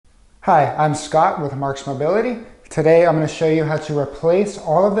Hi, I'm Scott with Marc's Mobility. Today I'm going to show you how to replace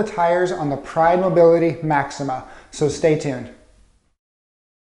all of the tires on the Pride Mobility Maxima, so stay tuned.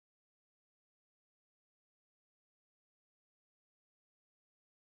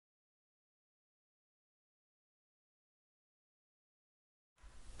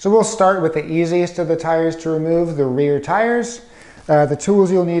 So we'll start with the easiest of the tires to remove, the rear tires. The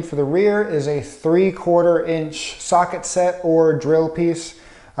tools you'll need for the rear is a 3/4 inch socket set or drill piece.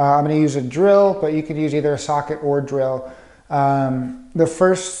 I'm going to use a drill, but you could use either a socket or drill. The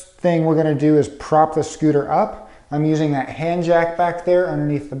first thing we're going to do is prop the scooter up. I'm using that hand jack back there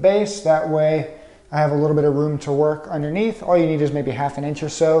underneath the base. That way I have a little bit of room to work underneath. All you need is maybe 1/2 inch or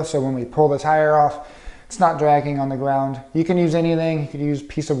so when we pull the tire off, it's not dragging on the ground. You can use anything. You could use a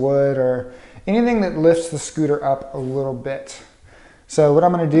piece of wood or anything that lifts the scooter up a little bit. So what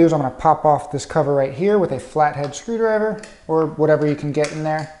I'm going to do is I'm going to pop off this cover right here with a flathead screwdriver or whatever you can get in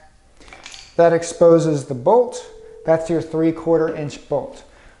there. That exposes the bolt. That's your 3/4 inch bolt.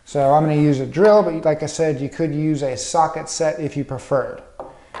 So I'm going to use a drill, but like I said, you could use a socket set if you preferred.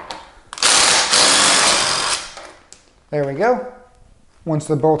 There we go. Once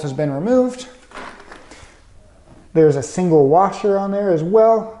the bolt has been removed, there's a single washer on there as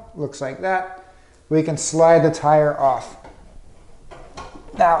well. Looks like that. We can slide the tire off.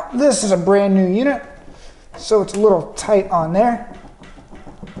 Now, this is a brand new unit, so it's a little tight on there,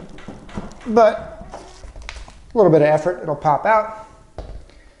 but a little bit of effort, it'll pop out.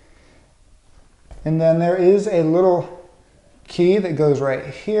 And then there is a little key that goes right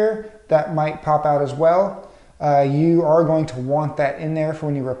here that might pop out as well. You are going to want that in there for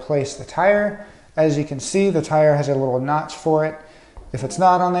when you replace the tire. As you can see, the tire has a little notch for it. If it's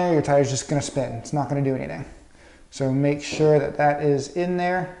not on there, your tire's just going to spin. It's not going to do anything. So make sure that that is in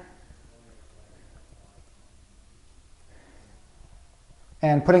there.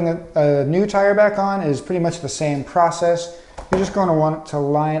 And putting a new tire back on is pretty much the same process. You're just going to want to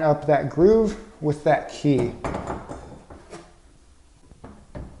line up that groove with that key.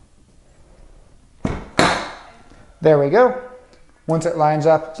 There we go. Once it lines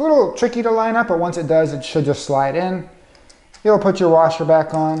up, it's a little tricky to line up, but once it does, it should just slide in. You'll put your washer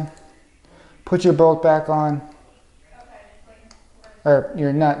back on, put your bolt back on, or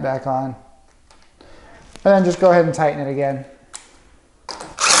your nut back on, and then just go ahead and tighten it again.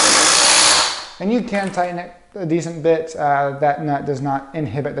 And you can tighten it a decent bit. That nut does not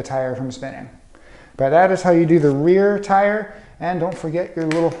inhibit the tire from spinning. But that is how you do the rear tire. And don't forget your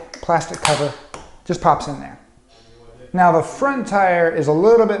little plastic cover just pops in there. Now the front tire is a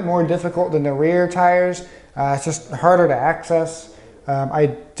little bit more difficult than the rear tires. It's just harder to access. I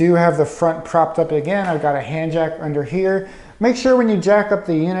do have the front propped up again. I've got a hand jack under here. Make sure when you jack up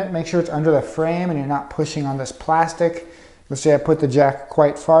the unit, make sure it's under the frame and you're not pushing on this plastic. Let's say I put the jack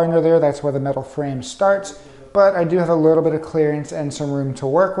quite far under there. That's where the metal frame starts. But I do have a little bit of clearance and some room to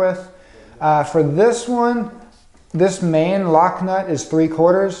work with. For this one, this main lock nut is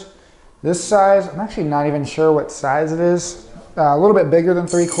 3/4. This size, I'm actually not even sure what size it is. A little bit bigger than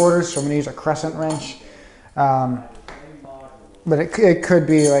 3/4, so I'm going to use a crescent wrench. But it could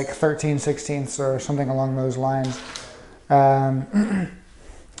be like 13/16 or something along those lines.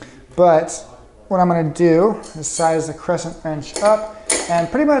 But what I'm going to do is size the crescent wrench up,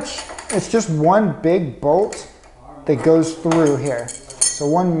 and pretty much it's just one big bolt that goes through here. So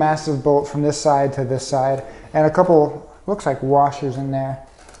one massive bolt from this side to this side, and a couple, looks like washers in there.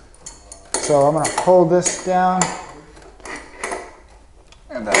 So I'm going to hold this down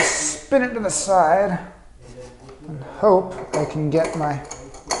and then spin it to the side and hope I can get my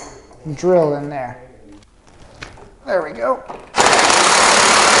drill in there. There we go.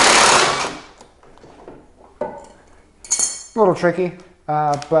 A little tricky,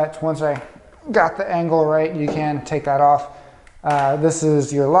 but once I got the angle right, you can take that off. This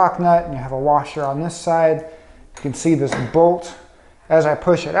is your lock nut, and you have a washer on this side. You can see this bolt. As I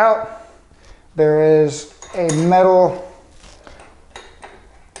push it out, there is a metal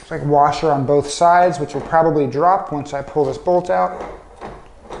like washer on both sides, which will probably drop once I pull this bolt out.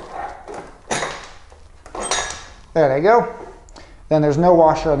 There they go. Then there's no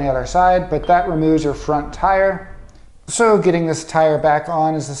washer on the other side, but that removes your front tire. So getting this tire back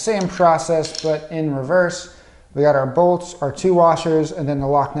on is the same process, but in reverse. We got our bolts, our 2 washers, and then the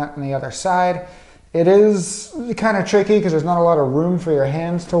lock nut on the other side. It is kind of tricky because there's not a lot of room for your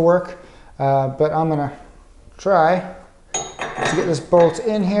hands to work, but I'm gonna try to get this bolt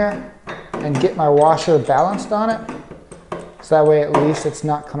in here and get my washer balanced on it. So that way at least it's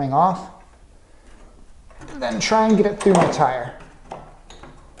not coming off. And then try and get it through my tire.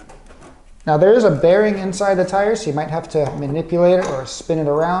 Now there is a bearing inside the tire, so you might have to manipulate it or spin it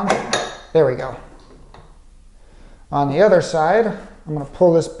around. There we go. On the other side, I'm going to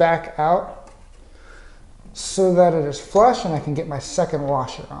pull this back out so that it is flush and I can get my second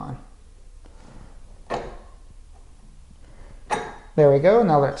washer on. There we go.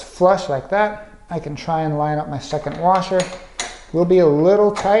 Now that it's flush like that, I can try and line up my second washer. Will be a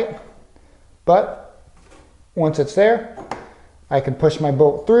little tight, but once it's there, I can push my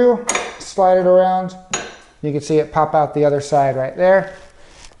bolt through, slide it around. You can see it pop out the other side right there.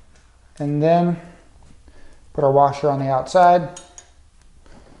 And then put our washer on the outside,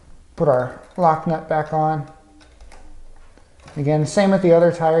 put our lock nut back on. Again, same with the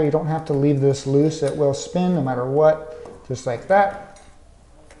other tire, you don't have to leave this loose, it will spin no matter what, just like that.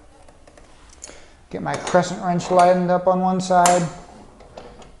 Get my crescent wrench lined up on one side,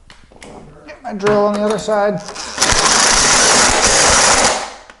 get my drill on the other side,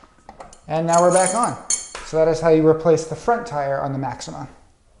 and now we're back on. So that is how you replace the front tire on the Maxima.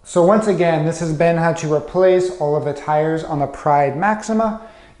 So once again, this has been how to replace all of the tires on the Pride Maxima.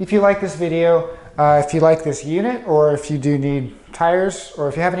 If you like this video, if you like this unit, or if you do need tires, or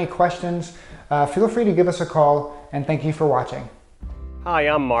if you have any questions, feel free to give us a call, and thank you for watching. Hi,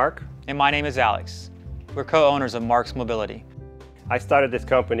 I'm Mark. And my name is Alex. We're co-owners of Marc's Mobility. I started this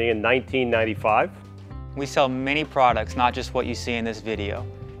company in 1995. We sell many products, not just what you see in this video.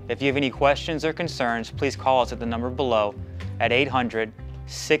 If you have any questions or concerns, please call us at the number below at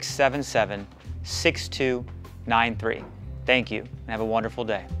 800-677-6293. Thank you, and have a wonderful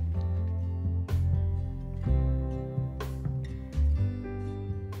day.